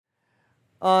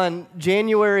On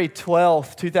January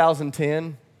 12th,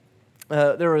 2010,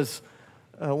 there was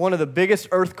one of the biggest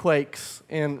earthquakes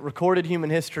in recorded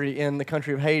human history in the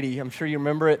country of Haiti. I'm sure you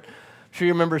remember it. I'm sure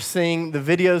you remember seeing the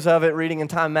videos of it, reading in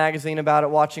Time magazine about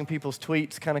it, watching people's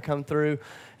tweets kind of come through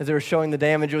as they were showing the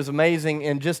damage. It was amazing.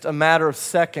 In just a matter of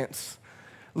seconds,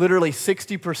 literally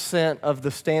 60% of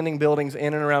the standing buildings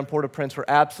in and around Port-au-Prince were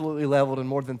absolutely leveled, and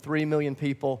more than 3 million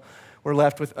people were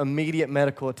left with immediate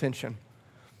medical attention.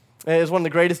 It was one of the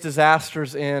greatest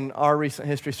disasters in our recent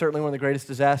history, certainly one of the greatest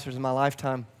disasters in my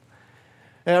lifetime.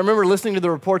 And I remember listening to the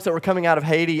reports that were coming out of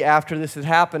Haiti after this had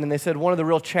happened, and they said one of the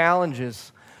real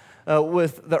challenges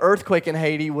with the earthquake in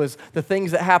Haiti was the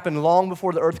things that happened long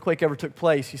before the earthquake ever took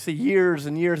place. You see, years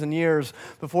and years and years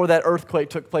before that earthquake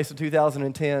took place in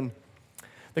 2010,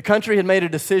 the country had made a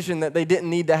decision that they didn't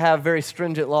need to have very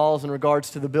stringent laws in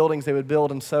regards to the buildings they would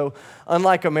build. And so,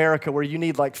 unlike America, where you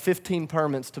need like 15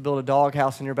 permits to build a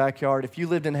doghouse in your backyard, if you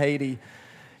lived in Haiti,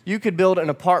 you could build an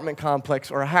apartment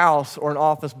complex or a house or an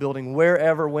office building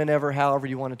wherever, whenever, however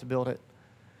you wanted to build it.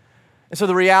 And so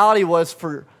the reality was,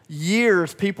 for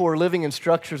years, people were living in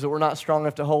structures that were not strong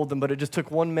enough to hold them, but it just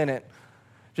took 1 minute,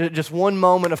 just one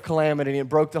moment of calamity, and it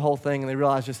broke the whole thing, and they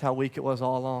realized just how weak it was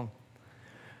all along.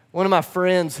 One of my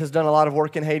friends has done a lot of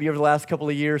work in Haiti over the last couple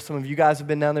of years. Some of you guys have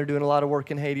been down there doing a lot of work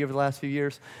in Haiti over the last few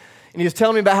years. And he was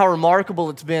telling me about how remarkable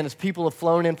it's been as people have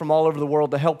flown in from all over the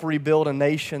world to help rebuild a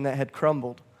nation that had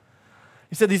crumbled.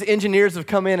 He said these engineers have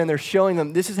come in and they're showing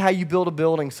them, this is how you build a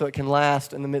building so it can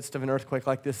last in the midst of an earthquake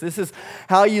like this. This is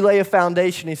how you lay a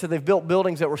foundation. He said they've built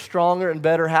buildings that were stronger and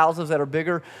better, houses that are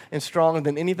bigger and stronger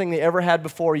than anything they ever had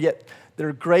before, yet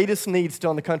their greatest needs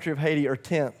still in the country of Haiti are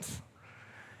tents.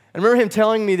 I remember him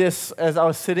telling me this as I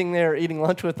was sitting there eating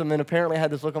lunch with him, and apparently I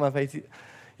had this look on my face. He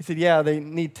said, yeah, they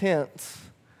need tents.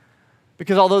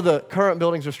 Because although the current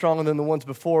buildings are stronger than the ones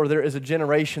before, there is a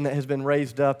generation that has been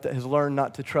raised up that has learned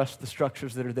not to trust the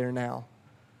structures that are there now.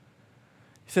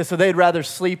 He says, so they'd rather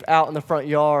sleep out in the front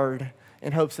yard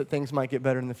in hopes that things might get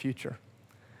better in the future.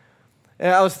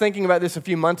 And I was thinking about this a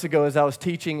few months ago as I was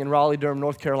teaching in Raleigh-Durham,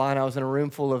 North Carolina. I was in a room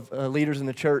full of leaders in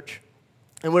the church,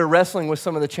 and we were wrestling with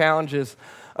some of the challenges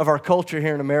of our culture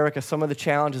here in America, some of the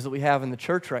challenges that we have in the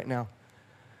church right now.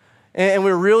 And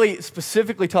we're really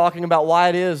specifically talking about why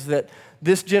it is that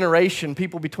this generation,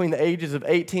 people between the ages of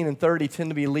 18 and 30, tend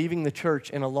to be leaving the church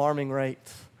in alarming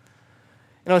rates.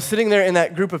 And I was sitting there in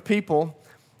that group of people,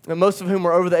 and most of whom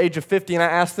were over the age of 50, and I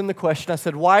asked them the question. I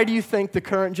said, why do you think the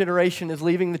current generation is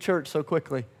leaving the church so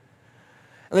quickly?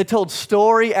 And they told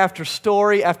story after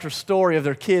story after story of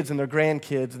their kids and their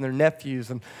grandkids and their nephews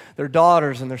and their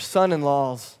daughters and their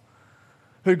son-in-laws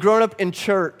who had grown up in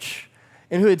church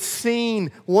and who had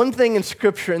seen one thing in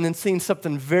Scripture and then seen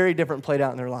something very different played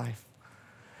out in their life.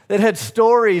 That had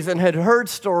stories and had heard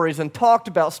stories and talked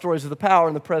about stories of the power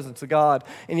and the presence of God,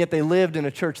 and yet they lived in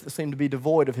a church that seemed to be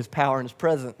devoid of His power and His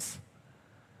presence.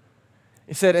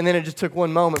 He said, and then it just took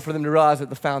one moment for them to realize that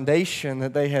the foundation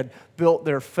that they had built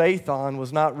their faith on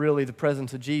was not really the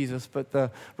presence of Jesus, but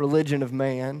the religion of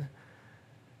man.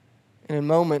 And in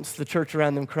moments, the church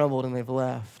around them crumbled and they've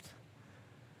left.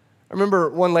 I remember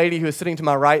one lady who was sitting to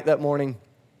my right that morning.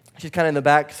 She's kind of in the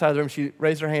back side of the room. She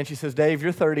raised her hand. She says, Dave,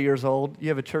 you're 30 years old. You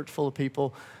have a church full of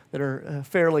people that are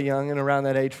fairly young and around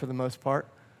that age for the most part.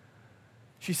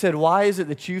 She said, why is it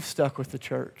that you've stuck with the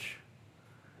church?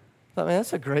 I thought, man,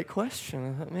 that's a great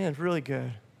question. I thought, man, it's really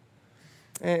good.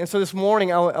 And so this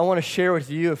morning, I want to share with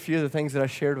you a few of the things that I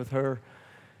shared with her.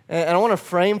 And I want to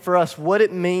frame for us what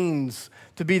it means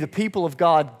to be the people of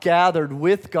God, gathered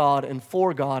with God and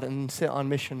for God and sent on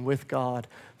mission with God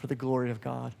for the glory of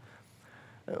God.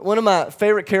 One of my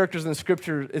favorite characters in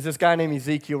Scripture is this guy named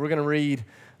Ezekiel. We're going to read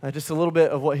just a little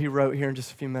bit of what he wrote here in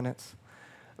just a few minutes.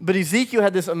 But Ezekiel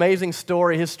had this amazing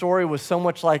story. His story was so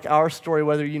much like our story,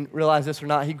 whether you realize this or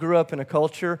not. He grew up in a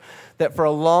culture that for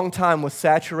a long time was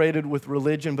saturated with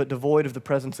religion but devoid of the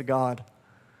presence of God.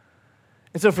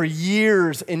 And so for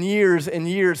years and years and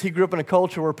years, he grew up in a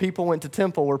culture where people went to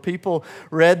temple, where people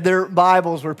read their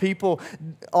Bibles, where people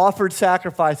offered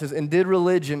sacrifices and did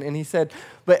religion. And he said,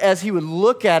 but as he would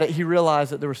look at it, he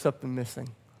realized that there was something missing.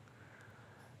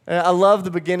 And I love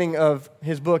the beginning of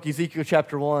his book, Ezekiel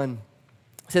chapter 1.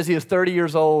 It says he was 30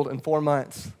 years old and 4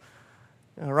 months,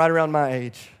 right around my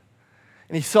age.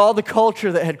 And he saw the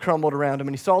culture that had crumbled around him,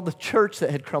 and he saw the church that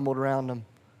had crumbled around him.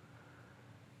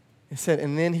 He said,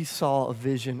 and then he saw a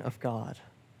vision of God.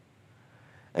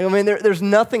 And I mean, there's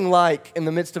nothing like, in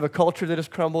the midst of a culture that has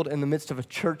crumbled, in the midst of a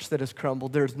church that has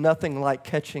crumbled, there's nothing like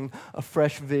catching a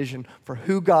fresh vision for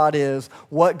who God is,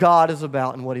 what God is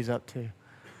about, and what He's up to.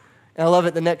 And I love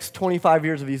it. The next 25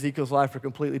 years of Ezekiel's life are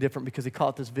completely different because he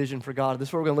caught this vision for God. This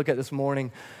is what we're going to look at this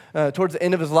morning. Towards the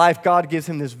end of his life, God gives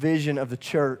him this vision of the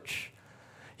church.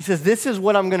 He says, this is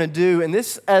what I'm going to do. And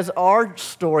this as our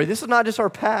story. This is not just our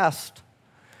past.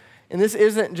 And this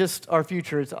isn't just our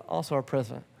future. It's also our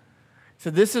present. So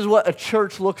this is what a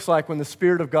church looks like when the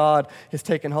Spirit of God has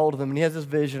taken hold of them. And he has this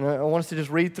vision. I want us to just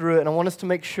read through it, and I want us to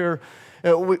make sure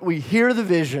we hear the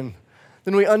vision,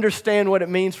 then we understand what it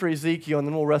means for Ezekiel, and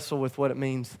then we'll wrestle with what it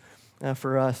means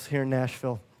for us here in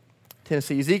Nashville,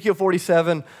 Tennessee. Ezekiel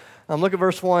 47, look at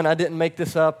verse 1. I didn't make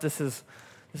this up. This is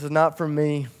not from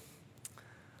me.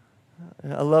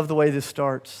 I love the way this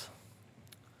starts.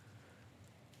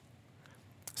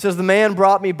 It says, the man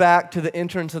brought me back to the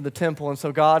entrance of the temple, and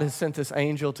so God has sent this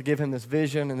angel to give him this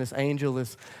vision, and this angel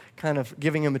is kind of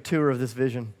giving him a tour of this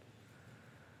vision.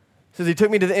 It says, he took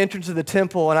me to the entrance of the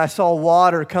temple, and I saw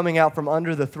water coming out from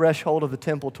under the threshold of the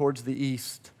temple towards the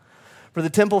east. For the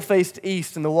temple faced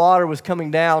east, and the water was coming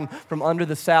down from under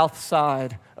the south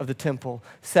side of the temple,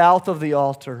 south of the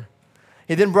altar.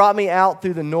 He then brought me out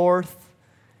through the north,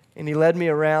 and he led me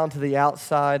around to the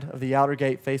outside of the outer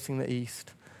gate facing the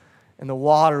east. And the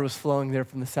water was flowing there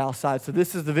from the south side. So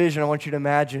this is the vision I want you to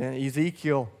imagine. And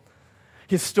Ezekiel,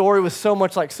 his story was so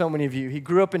much like so many of you. He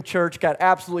grew up in church, got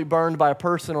absolutely burned by a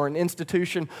person or an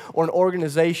institution or an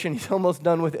organization. He's almost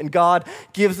done with it. And God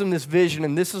gives him this vision,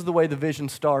 and this is the way the vision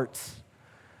starts.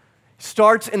 He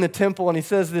starts in the temple, and he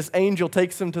says this angel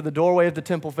takes him to the doorway of the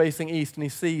temple facing east, and he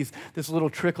sees this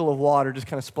little trickle of water just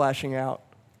kind of splashing out.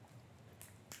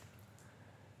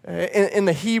 In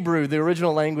the Hebrew, the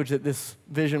original language that this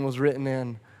vision was written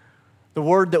in, the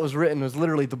word that was written was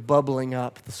literally the bubbling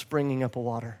up, the springing up of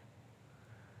water.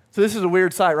 So this is a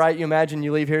weird sight, right? You imagine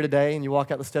you leave here today and you walk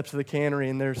out the steps of the cannery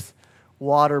and there's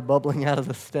water bubbling out of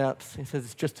the steps. He says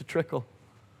it's just a trickle.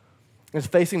 It's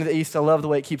facing to the east. I love the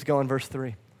way it keeps going, verse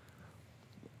 3.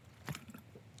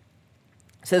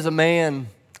 It says,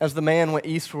 as the man went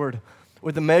eastward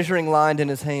with the measuring line in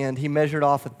his hand, he measured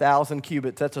off 1,000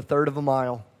 cubits. That's a third of a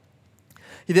mile.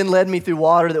 He then led me through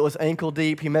water that was ankle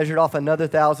deep. He measured off another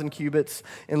 1,000 cubits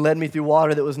and led me through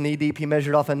water that was knee deep. He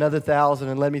measured off another 1,000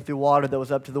 and led me through water that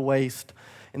was up to the waist.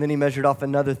 And then he measured off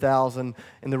another 1,000.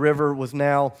 And the river was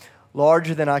now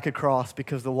larger than I could cross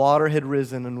because the water had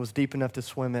risen and was deep enough to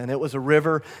swim in. It was a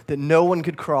river that no one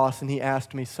could cross. And he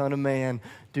asked me, Son of man,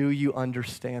 do you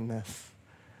understand this?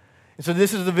 And so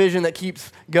this is the vision that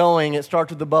keeps going. It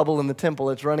starts with the bubble in the temple.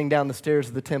 It's running down the stairs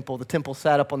of the temple. The temple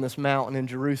sat up on this mountain in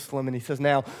Jerusalem, and he says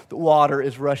now the water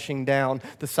is rushing down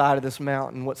the side of this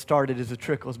mountain. What started as a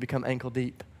trickle has become ankle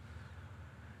deep.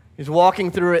 He's walking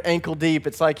through it ankle deep.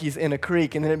 It's like he's in a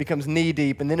creek, and then it becomes knee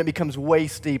deep, and then it becomes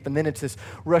waist deep, and then it's this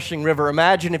rushing river.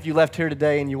 Imagine if you left here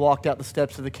today and you walked out the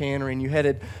steps of the cannery and you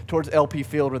headed towards LP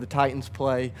Field where the Titans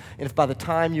play, and if by the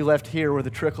time you left here where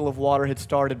the trickle of water had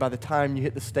started, by the time you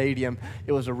hit the stadium,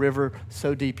 it was a river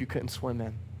so deep you couldn't swim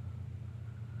in.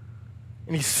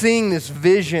 And he's seeing this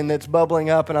vision that's bubbling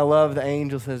up, and I love the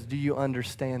angel says, do you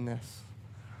understand this?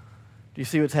 Do you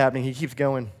see what's happening? He keeps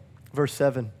going. Verse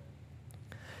 7.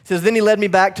 It says, then he led me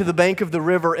back to the bank of the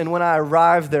river, and when I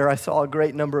arrived there, I saw a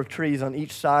great number of trees on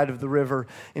each side of the river.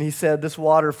 And he said, this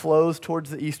water flows towards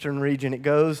the eastern region. It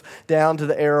goes down to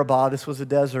the Arabah. This was a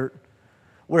desert,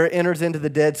 where it enters into the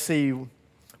Dead Sea.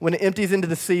 When it empties into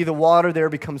the sea, the water there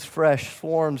becomes fresh.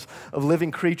 Swarms of living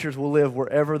creatures will live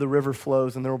wherever the river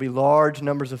flows, and there will be large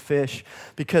numbers of fish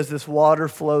because this water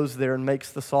flows there and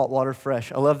makes the salt water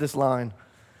fresh. I love this line.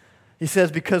 He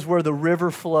says, because where the river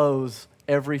flows,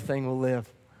 everything will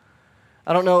live.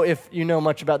 I don't know if you know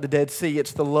much about the Dead Sea.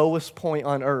 It's the lowest point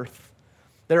on earth.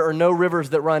 There are no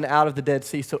rivers that run out of the Dead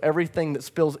Sea, so everything that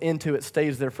spills into it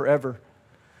stays there forever.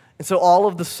 And so all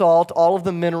of the salt, all of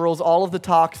the minerals, all of the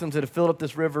toxins that have filled up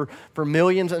this river for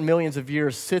millions and millions of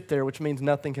years sit there, which means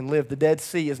nothing can live. The Dead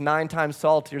Sea is 9 times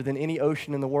saltier than any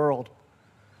ocean in the world.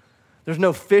 There's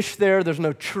no fish there. There's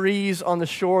no trees on the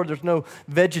shore. There's no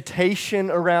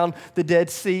vegetation around the Dead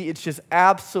Sea. It's just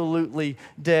absolutely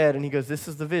dead. And he goes, this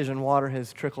is the vision. Water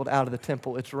has trickled out of the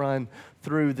temple. It's run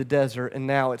through the desert, and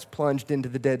now it's plunged into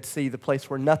the Dead Sea, the place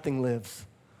where nothing lives.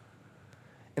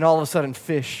 And all of a sudden,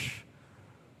 fish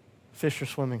are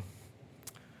swimming.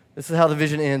 This is how the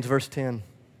vision ends, verse 10.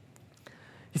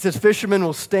 He says, fishermen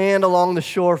will stand along the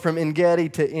shore from En-Gedi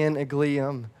to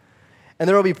En-Eglaim. And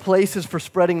there will be places for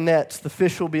spreading nets. The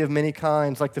fish will be of many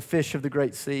kinds, like the fish of the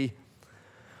great sea.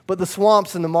 But the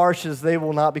swamps and the marshes, they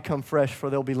will not become fresh, for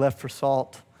they'll be left for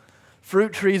salt.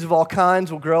 Fruit trees of all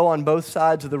kinds will grow on both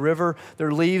sides of the river.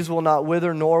 Their leaves will not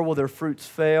wither, nor will their fruits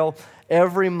fail.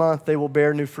 Every month they will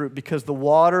bear new fruit, because the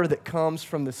water that comes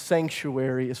from the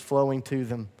sanctuary is flowing to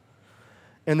them.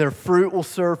 and their fruit will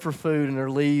serve for food, and their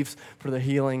leaves for the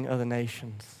healing of the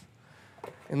nations.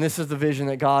 And this is the vision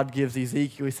that God gives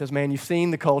Ezekiel. He says, man, you've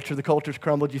seen the culture's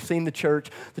crumbled, you've seen the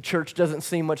church doesn't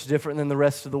seem much different than the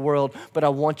rest of the world, but I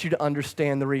want you to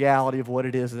understand the reality of what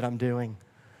it is that I'm doing.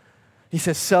 He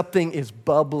says, something is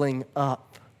bubbling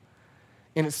up,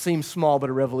 and it seems small, but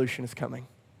a revolution is coming.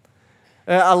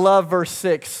 I love verse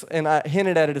 6, and I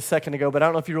hinted at it a second ago, but I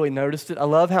don't know if you really noticed it. I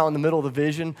love how in the middle of the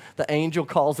vision, the angel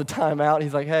calls a time out.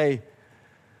 He's like, hey,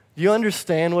 do you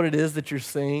understand what it is that you're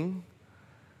seeing?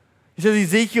 He says,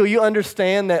 Ezekiel, you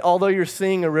understand that although you're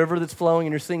seeing a river that's flowing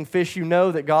and you're seeing fish, you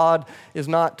know that God is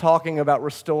not talking about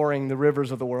restoring the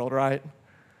rivers of the world, right?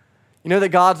 You know that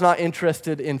God's not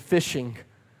interested in fishing.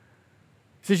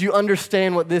 He says, you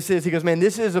understand what this is. He goes, man,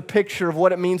 this is a picture of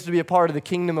what it means to be a part of the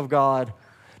kingdom of God,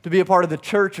 to be a part of the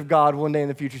church of God one day in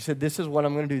the future. He said, this is what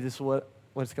I'm going to do. This is what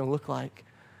it's going to look like.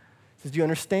 He says, do you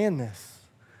understand this?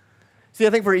 See, I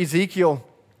think for Ezekiel,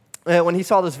 when he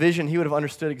saw this vision, he would have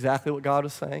understood exactly what God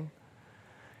was saying.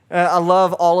 I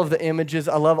love all of the images.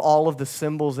 I love all of the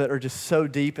symbols that are just so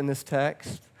deep in this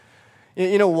text.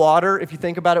 You know, water, if you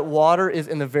think about it, water is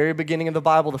in the very beginning of the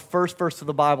Bible. The first verse of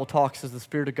the Bible talks as the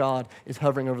Spirit of God is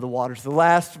hovering over the waters. The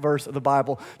last verse of the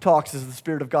Bible talks as the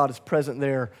Spirit of God is present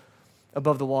there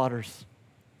above the waters.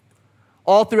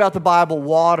 All throughout the Bible,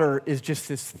 water is just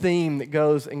this theme that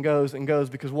goes and goes and goes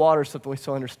because water is something we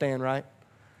so understand, right?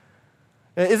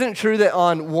 Isn't it true that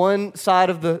on one side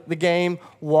of the game,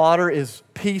 water is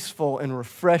peaceful and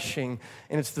refreshing,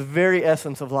 and it's the very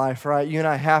essence of life, right? You and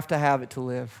I have to have it to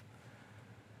live.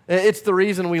 It's the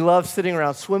reason we love sitting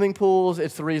around swimming pools.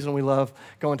 It's the reason we love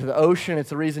going to the ocean.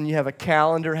 It's the reason you have a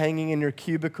calendar hanging in your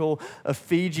cubicle of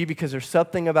Fiji, because there's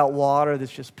something about water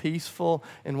that's just peaceful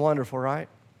and wonderful, right?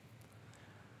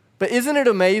 But isn't it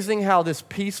amazing how this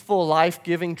peaceful,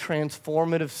 life-giving,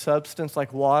 transformative substance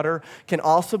like water can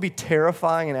also be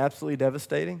terrifying and absolutely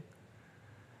devastating?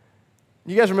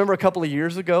 You guys remember a couple of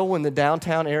years ago when the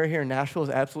downtown area here in Nashville was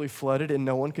absolutely flooded and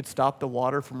no one could stop the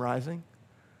water from rising?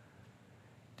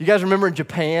 Do you guys remember in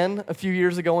Japan a few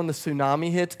years ago when the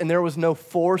tsunami hit and there was no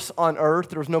force on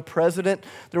earth, there was no president,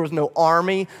 there was no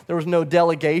army, there was no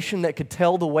delegation that could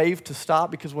tell the wave to stop,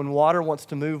 because when water wants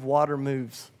to move, water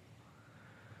moves.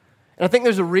 And I think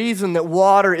there's a reason that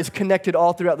water is connected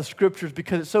all throughout the Scriptures,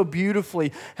 because it so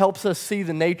beautifully helps us see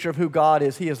the nature of who God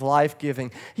is. He is life-giving.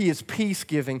 He is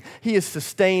peace-giving. He is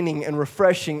sustaining and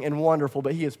refreshing and wonderful,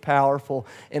 but He is powerful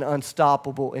and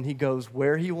unstoppable, and He goes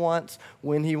where He wants,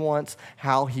 when He wants,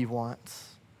 how He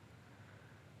wants.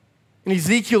 And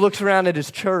Ezekiel looks around at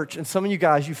his church, and some of you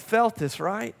guys, you felt this,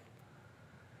 right?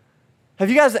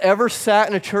 Have you guys ever sat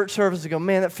in a church service and go,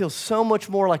 man, that feels so much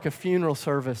more like a funeral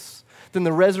service than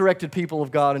the resurrected people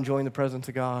of God enjoying the presence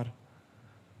of God? Have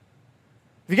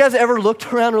you guys ever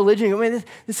looked around religion and go, man,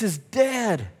 this is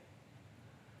dead?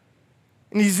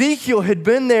 And Ezekiel had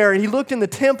been there, and he looked in the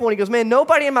temple, and he goes, man,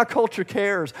 nobody in my culture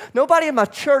cares. Nobody in my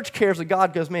church cares. And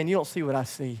God goes, man, you don't see what I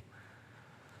see.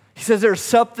 He says there's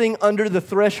something under the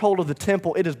threshold of the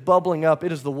temple. It is bubbling up.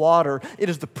 It is the water. It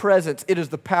is the presence. It is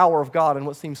the power of God. And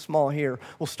what seems small here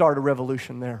will start a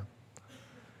revolution there.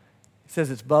 He says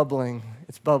it's bubbling,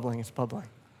 it's bubbling, it's bubbling.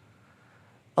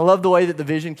 I love the way that the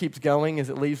vision keeps going as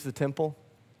it leaves the temple.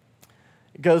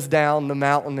 It goes down the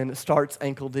mountain and it starts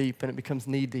ankle deep and it becomes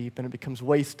knee deep and it becomes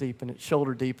waist deep and it's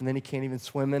shoulder deep, and then he can't even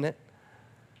swim in it.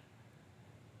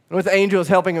 And what the angel is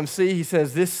helping him see, he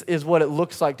says, this is what it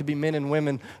looks like to be men and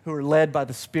women who are led by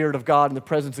the Spirit of God and the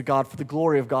presence of God for the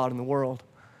glory of God in the world.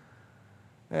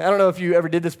 I don't know if you ever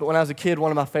did this, but when I was a kid, one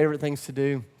of my favorite things to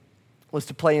do was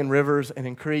to play in rivers and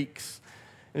in creeks.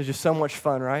 It was just so much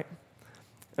fun, right?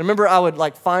 I remember I would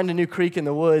find a new creek in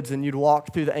the woods and you'd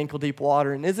walk through the ankle-deep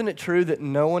water. And isn't it true that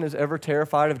no one is ever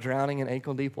terrified of drowning in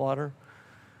ankle-deep water?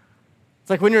 It's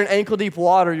like when you're in ankle-deep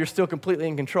water, you're still completely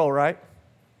in control, right?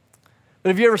 But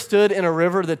have you ever stood in a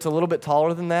river that's a little bit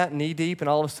taller than that, knee-deep, and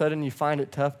all of a sudden you find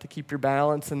it tough to keep your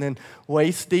balance, and then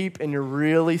waist-deep and you're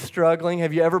really struggling?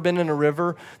 Have you ever been in a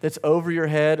river that's over your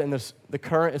head and the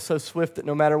current is so swift that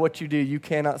no matter what you do, you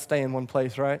cannot stay in one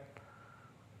place, right?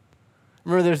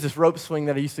 Remember there's this rope swing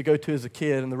that I used to go to as a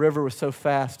kid, and the river was so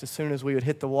fast, as soon as we would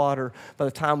hit the water, by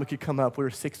the time we could come up, we were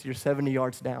 60 or 70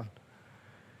 yards down.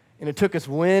 And it took us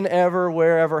whenever,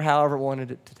 wherever, however it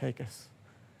wanted it to take us.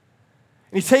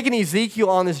 And he's taking Ezekiel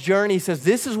on this journey. He says,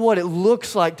 this is what it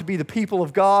looks like to be the people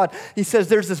of God. He says,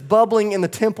 there's this bubbling in the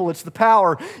temple. It's the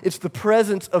power. It's the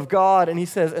presence of God. And he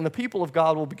says, and the people of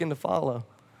God will begin to follow.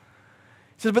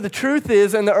 He says, but the truth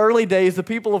is, in the early days, the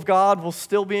people of God will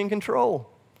still be in control.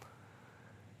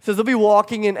 He says they'll be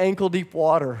walking in ankle-deep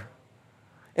water.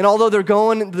 And although they're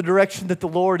going in the direction that the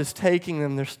Lord is taking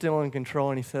them, they're still in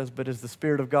control. And he says, but as the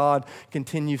Spirit of God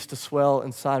continues to swell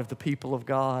inside of the people of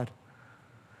God,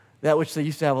 that which they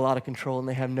used to have a lot of control and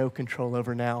they have no control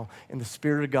over now, and the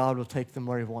Spirit of God will take them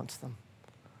where he wants them.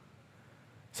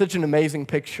 Such an amazing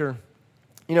picture.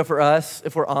 You know, for us,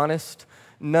 if we're honest,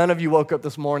 none of you woke up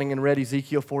this morning and read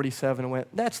Ezekiel 47 and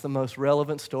went, that's the most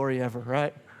relevant story ever,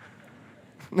 right?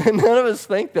 None of us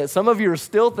think that. Some of you are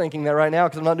still thinking that right now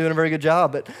because I'm not doing a very good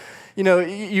job. But, you know,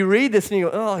 you read this and you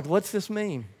go, oh, like, what's this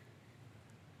mean?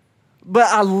 But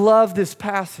I love this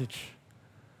passage.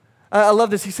 I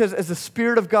love this. He says, as the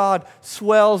Spirit of God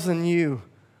swells in you,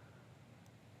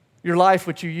 your life,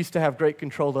 which you used to have great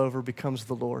control over, becomes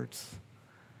the Lord's.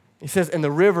 He says, and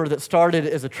the river that started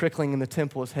as a trickling in the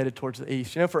temple is headed towards the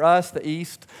east. You know, for us, the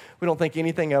east, we don't think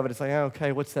anything of it. It's like, oh,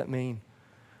 okay, what's that mean?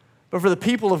 But for the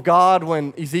people of God,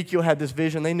 when Ezekiel had this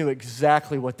vision, they knew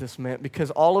exactly what this meant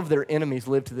because all of their enemies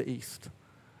lived to the east.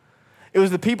 It was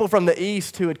the people from the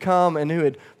east who had come and who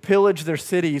had pillaged their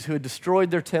cities, who had destroyed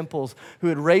their temples, who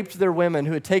had raped their women,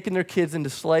 who had taken their kids into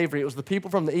slavery. It was the people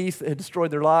from the east that had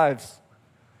destroyed their lives.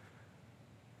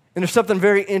 And there's something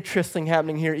very interesting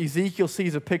happening here. Ezekiel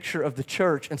sees a picture of the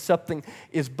church, and something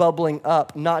is bubbling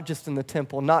up, not just in the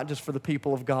temple, not just for the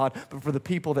people of God, but for the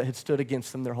people that had stood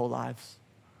against them their whole lives.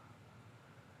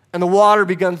 And the water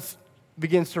begins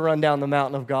to run down the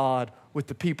mountain of God with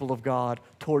the people of God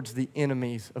towards the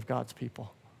enemies of God's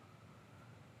people.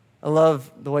 I love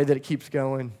the way that it keeps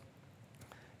going.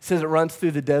 It says it runs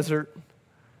through the desert.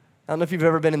 I don't know if you've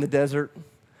ever been in the desert,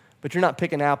 but you're not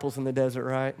picking apples in the desert,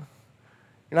 right?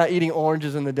 You're not eating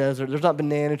oranges in the desert. There's not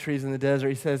banana trees in the desert.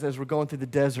 He says as we're going through the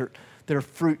desert, there are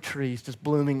fruit trees just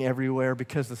blooming everywhere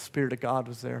because the Spirit of God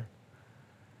was there.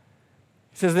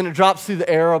 He says then it drops through the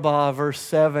Arabah, verse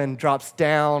 7, drops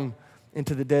down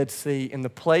into the Dead Sea, and the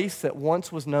place that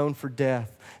once was known for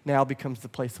death now becomes the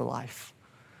place of life.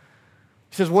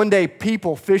 He says one day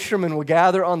people, fishermen, will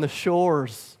gather on the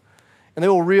shores and they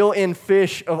will reel in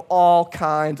fish of all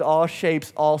kinds, all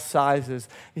shapes, all sizes.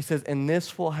 He says, and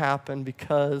this will happen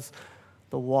because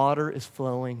the water is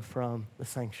flowing from the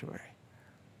sanctuary.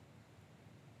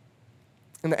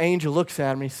 And the angel looks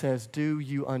at him and he says, do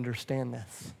you understand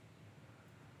this?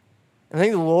 I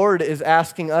think the Lord is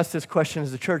asking us this question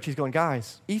as a church. He's going,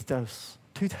 guys, Ethos,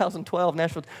 2012,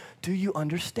 Nashville, do you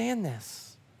understand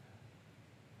this?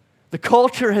 The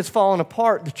culture has fallen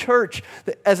apart. The church,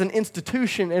 as an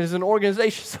institution and as an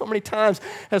organization, so many times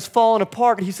has fallen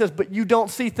apart. He says, but you don't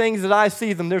see things that I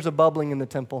see them. There's a bubbling in the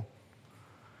temple.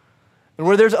 And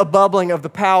where there's a bubbling of the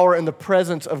power and the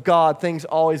presence of God, things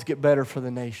always get better for the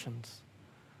nations.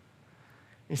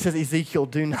 He says, Ezekiel,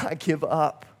 do not give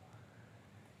up.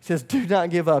 He says, do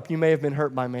not give up. You may have been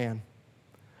hurt by man.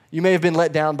 You may have been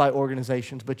let down by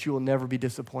organizations, but you will never be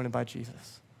disappointed by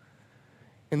Jesus.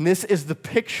 And this is the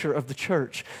picture of the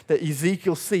church that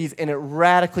Ezekiel sees, and it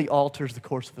radically alters the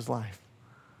course of his life.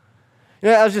 You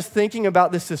know, I was just thinking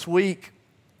about this week,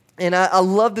 and I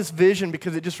love this vision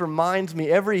because it just reminds me,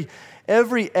 every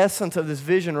essence of this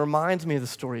vision reminds me of the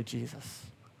story of Jesus.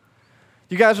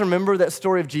 You guys remember that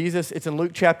story of Jesus? It's in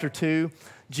Luke chapter 2.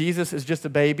 Jesus is just a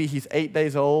baby. He's 8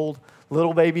 days old,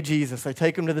 little baby Jesus. They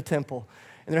take him to the temple,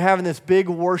 and they're having this big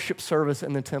worship service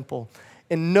in the temple.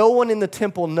 And no one in the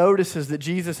temple notices that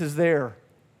Jesus is there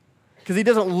because he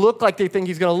doesn't look like they think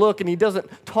he's going to look, and he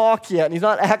doesn't talk yet, and he's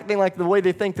not acting like the way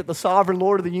they think that the sovereign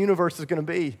Lord of the universe is going to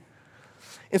be.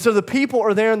 And so the people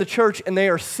are there in the church, and they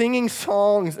are singing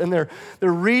songs, and they're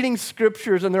reading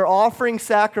scriptures, and they're offering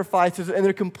sacrifices, and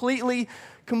they're completely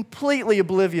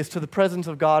oblivious to the presence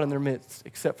of God in their midst,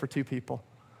 except for two people.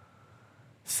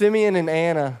 Simeon and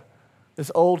Anna,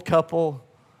 this old couple,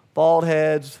 bald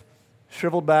heads,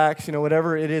 shriveled backs,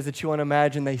 whatever it is that you want to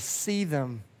imagine, they see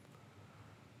them.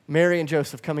 Mary and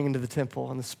Joseph coming into the temple,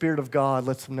 and the Spirit of God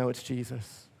lets them know it's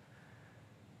Jesus.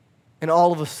 And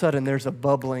all of a sudden, there's a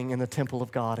bubbling in the temple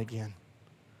of God again.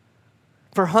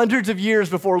 For hundreds of years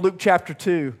before Luke chapter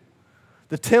 2,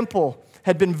 the temple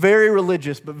had been very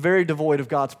religious, but very devoid of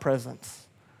God's presence.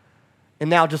 And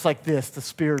now, just like this, the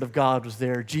Spirit of God was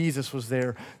there. Jesus was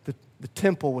there. The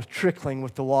temple was trickling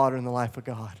with the water and the life of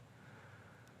God.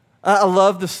 I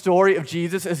love the story of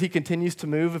Jesus as he continues to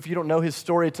move. If you don't know his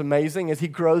story, it's amazing. As he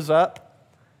grows up,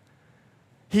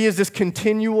 he is this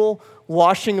continual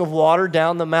washing of water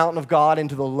down the mountain of God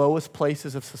into the lowest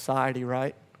places of society,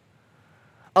 right?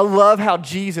 I love how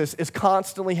Jesus is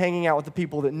constantly hanging out with the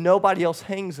people that nobody else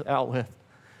hangs out with.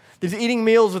 He's eating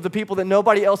meals with the people that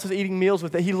nobody else is eating meals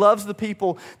with. That he loves the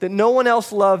people that no one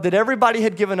else loved, that everybody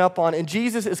had given up on. And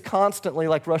Jesus is constantly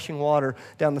like rushing water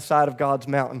down the side of God's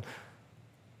mountain,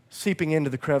 seeping into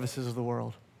the crevices of the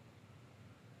world.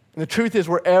 And the truth is,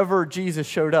 wherever Jesus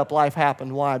showed up, life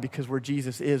happened. Why? Because where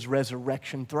Jesus is,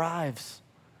 resurrection thrives.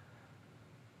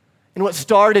 And what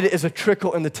started as a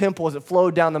trickle in the temple as it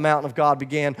flowed down the mountain of God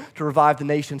began to revive the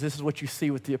nations. This is what you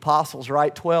see with the apostles,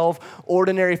 right? 12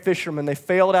 ordinary fishermen. They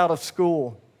failed out of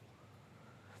school.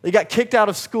 They got kicked out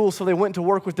of school, so they went to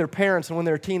work with their parents. And when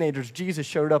they were teenagers, Jesus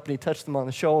showed up and he touched them on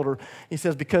the shoulder. He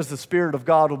says, because the Spirit of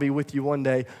God will be with you one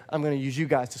day, I'm going to use you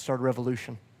guys to start a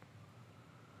revolution.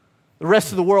 The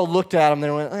rest of the world looked at them and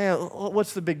they went, hey,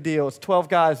 what's the big deal? It's 12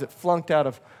 guys that flunked out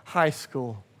of high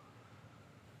school.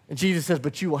 And Jesus says,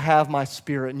 but you will have my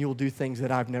Spirit and you will do things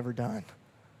that I've never done.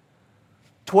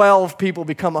 12 people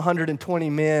become 120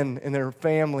 men and their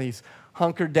families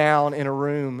hunkered down in a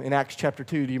room in Acts chapter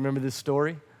 2. Do you remember this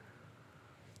story?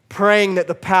 Praying that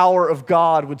the power of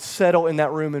God would settle in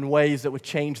that room in ways that would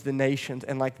change the nations.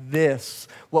 And like this,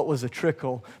 what was a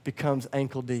trickle becomes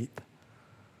ankle deep.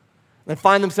 They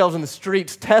find themselves in the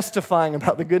streets testifying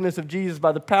about the goodness of Jesus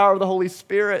by the power of the Holy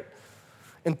Spirit.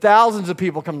 And thousands of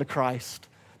people come to Christ.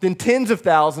 Then tens of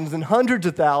thousands, and hundreds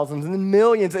of thousands, and then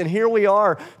millions. And here we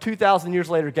are, 2,000 years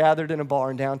later, gathered in a bar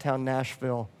in downtown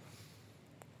Nashville.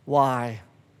 Why?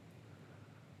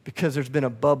 Because there's been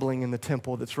a bubbling in the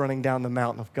temple that's running down the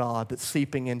mountain of God, that's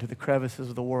seeping into the crevices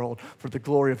of the world for the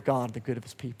glory of God and the good of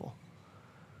his people.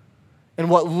 And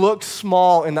what looks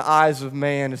small in the eyes of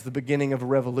man is the beginning of a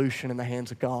revolution in the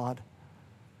hands of God.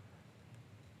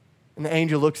 And the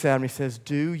angel looks at him and he says,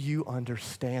 do you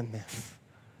understand this?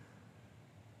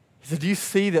 He said, do you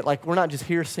see that, like, we're not just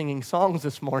here singing songs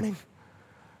this morning.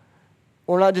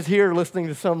 We're not just here listening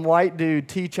to some white dude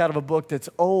teach out of a book that's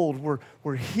old.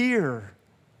 We're here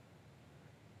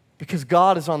because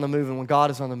God is on the move, and when God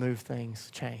is on the move, things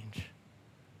change.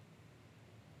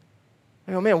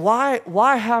 I go, man,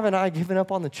 why haven't I given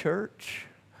up on the church?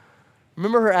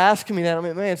 Remember her asking me that. I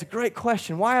mean, man, it's a great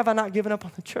question. Why have I not given up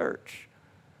on the church?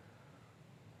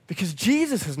 Because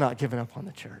Jesus has not given up on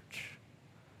the church.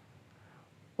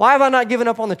 Why have I not given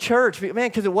up on the church? Man,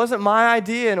 because it wasn't my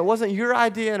idea, and it wasn't your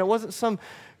idea, and it wasn't some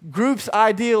group's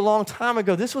idea a long time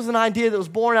ago. This was an idea that was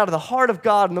born out of the heart of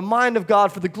God and the mind of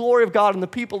God for the glory of God and the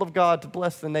people of God to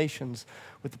bless the nations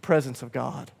with the presence of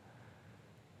God.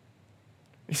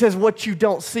 He says what you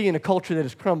don't see in a culture that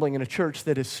is crumbling, in a church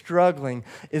that is struggling,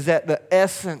 is that the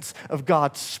essence of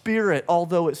God's Spirit,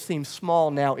 although it seems small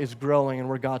now, is growing, and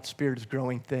where God's Spirit is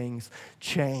growing, things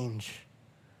change.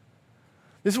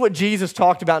 This is what Jesus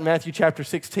talked about in Matthew chapter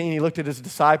 16. He looked at his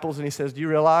disciples and he says, do you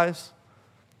realize?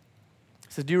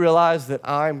 He says, do you realize that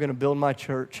I am going to build my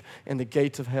church and the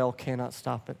gates of hell cannot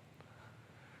stop it?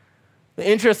 The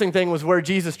interesting thing was where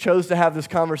Jesus chose to have this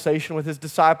conversation with his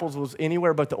disciples was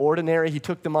anywhere but the ordinary. He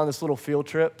took them on this little field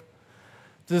trip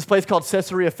to this place called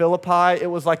Caesarea Philippi. It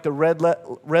was like the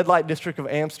red light district of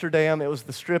Amsterdam. It was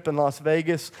the Strip in Las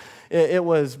Vegas. It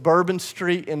was Bourbon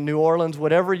Street in New Orleans,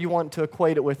 whatever you want to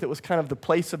equate it with. It was kind of the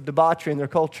place of debauchery in their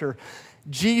culture.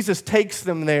 Jesus takes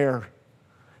them there.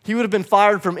 He would have been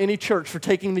fired from any church for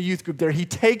taking the youth group there. He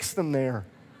takes them there.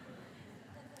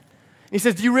 He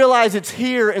says, do you realize it's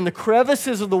here in the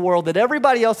crevices of the world that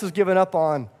everybody else has given up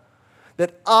on,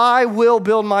 that I will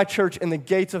build my church and the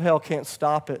gates of hell can't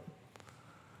stop it?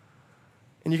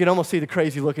 And you can almost see the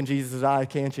crazy look in Jesus' eye,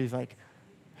 can't you? He's like,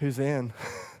 who's in?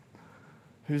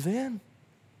 Who's in?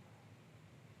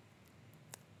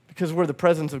 Because where the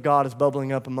presence of God is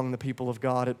bubbling up among the people of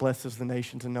God, it blesses the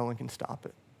nations and no one can stop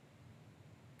it.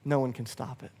 No one can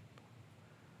stop it.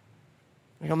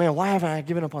 I go, man, why haven't I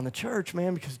given up on the church,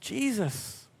 man? Because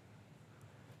Jesus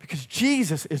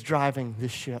is driving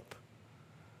this ship.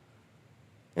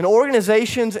 And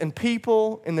organizations and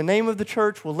people in the name of the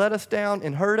church will let us down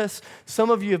and hurt us. Some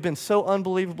of you have been so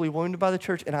unbelievably wounded by the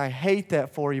church, and I hate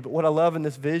that for you. But what I love in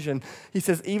this vision, he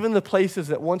says, even the places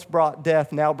that once brought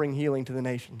death now bring healing to the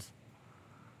nations.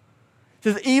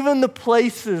 He says, even the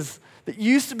places that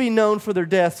used to be known for their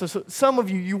death. So some of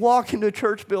you, you walk into a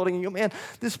church building and you go, man,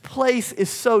 this place is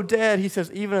so dead. He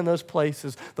says, even in those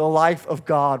places, the life of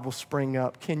God will spring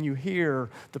up. Can you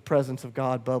hear the presence of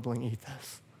God bubbling? Eat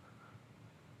this.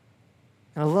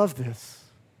 And I love this.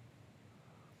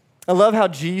 I love how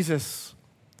Jesus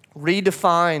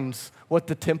redefines what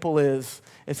the temple is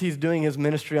as he's doing his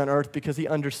ministry on earth because he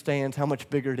understands how much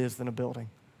bigger it is than a building.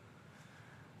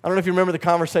 I don't know if you remember the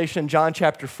conversation in John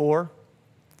chapter 4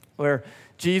 where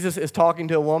Jesus is talking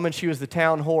to a woman. She was the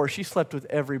town whore. She slept with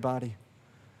everybody.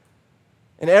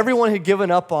 And everyone had given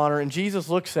up on her, and Jesus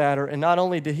looks at her, and not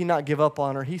only did he not give up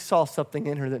on her, he saw something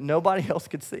in her that nobody else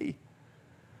could see.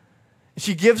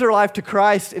 She gives her life to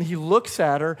Christ, and he looks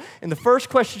at her, and the first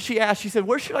question she asks, she said,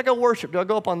 where should I go worship? Do I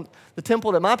go up on the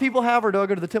temple that my people have, or do I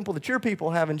go to the temple that your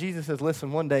people have? And Jesus says,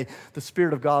 listen, one day the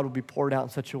Spirit of God will be poured out in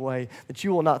such a way that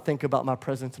you will not think about my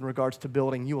presence in regards to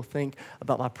building. You will think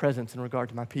about my presence in regard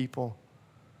to my people.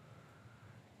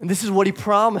 And this is what he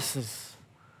promises.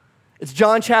 It's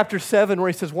John chapter 7 where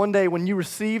he says, one day when you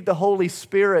receive the Holy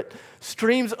Spirit,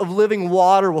 streams of living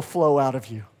water will flow out of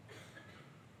you.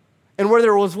 And where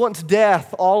there was once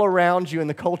death all around you in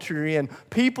the culture you're in,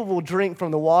 people will drink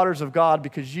from the waters of God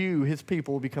because you, his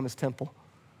people, will become his temple.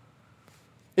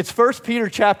 It's 1 Peter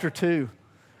chapter 2,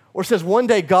 where it says one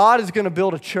day God is going to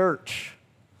build a church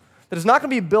that is not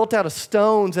going to be built out of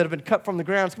stones that have been cut from the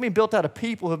ground. It's going to be built out of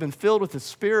people who have been filled with his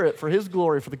Spirit for his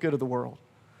glory, for the good of the world.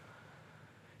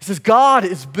 He says God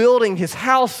is building his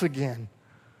house again.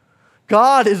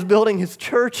 God is building his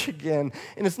church again,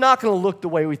 and it's not going to look the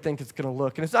way we think it's going to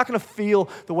look, and it's not going to feel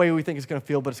the way we think it's going to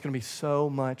feel, but it's going to be so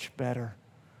much better.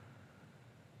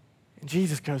 And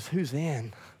Jesus goes, who's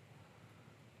in?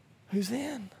 Who's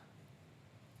in?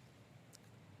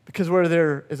 Because where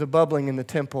there is a bubbling in the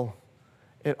temple,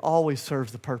 it always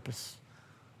serves the purpose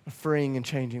of freeing and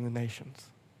changing the nations.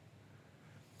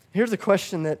 Here's a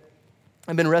question that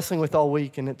I've been wrestling with all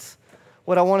week, and it's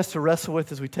what I want us to wrestle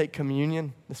with as we take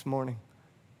communion this morning.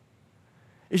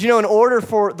 Is, in order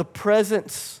for the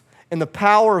presence and the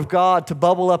power of God to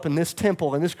bubble up in this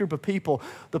temple and this group of people,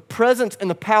 the presence and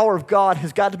the power of God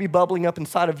has got to be bubbling up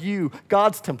inside of you,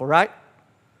 God's temple, right?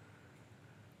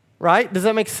 Right? Does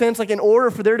that make sense? Like, in order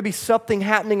for there to be something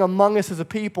happening among us as a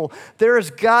people, there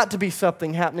has got to be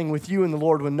something happening with you and the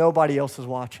Lord when nobody else is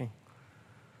watching.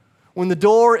 When the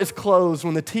door is closed,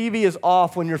 when the TV is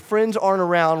off, when your friends aren't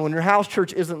around, when your house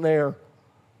church isn't there,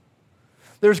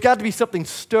 there's got to be something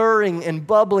stirring and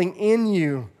bubbling in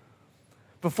you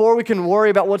before we can worry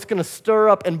about what's going to stir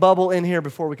up and bubble in here,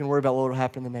 before we can worry about what will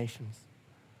happen in the nations.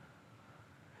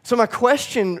 So my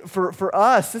question for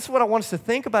us, this is what I want us to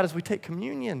think about as we take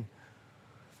communion,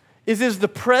 is the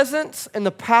presence and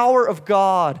the power of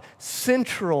God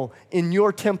central in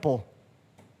your temple?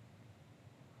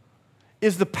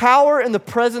 Is the power and the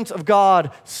presence of God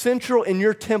central in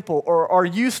your temple, or are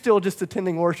you still just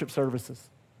attending worship services?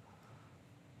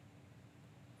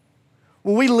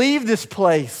 When we leave this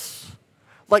place,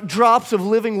 like drops of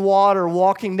living water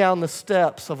walking down the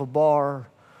steps of a bar,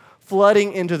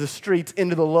 flooding into the streets,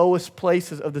 into the lowest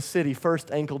places of the city,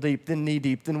 first ankle deep, then knee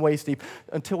deep, then waist deep,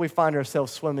 until we find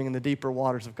ourselves swimming in the deeper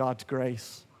waters of God's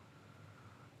grace.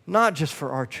 Not just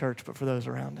for our church, but for those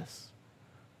around us.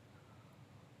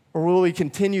 Or will we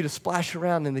continue to splash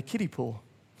around in the kiddie pool?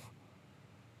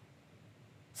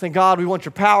 Saying, God, we want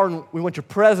your power and we want your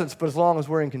presence, but as long as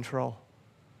we're in control.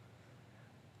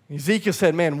 Ezekiel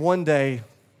said, man, one day,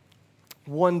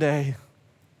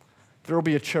 there will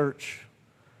be a church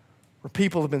where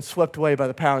people have been swept away by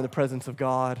the power and the presence of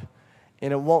God,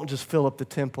 and it won't just fill up the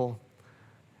temple.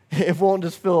 It won't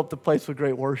just fill up the place with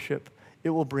great worship.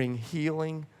 It will bring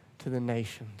healing to the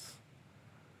nations.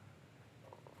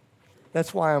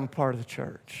 That's why I'm part of the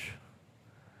church.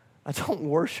 I don't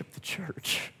worship the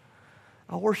church.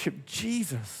 I worship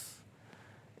Jesus.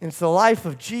 And it's the life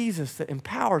of Jesus that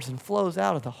empowers and flows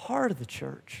out of the heart of the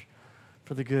church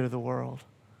for the good of the world.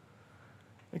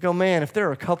 I go, man, if there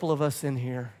are a couple of us in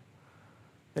here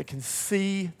that can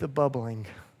see the bubbling,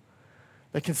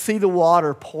 that can see the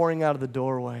water pouring out of the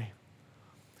doorway,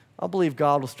 I believe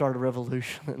God will start a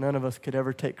revolution that none of us could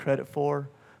ever take credit for,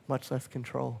 much less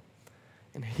control.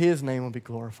 And his name will be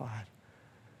glorified.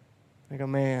 I go,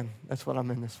 man, that's what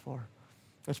I'm in this for.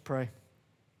 Let's pray.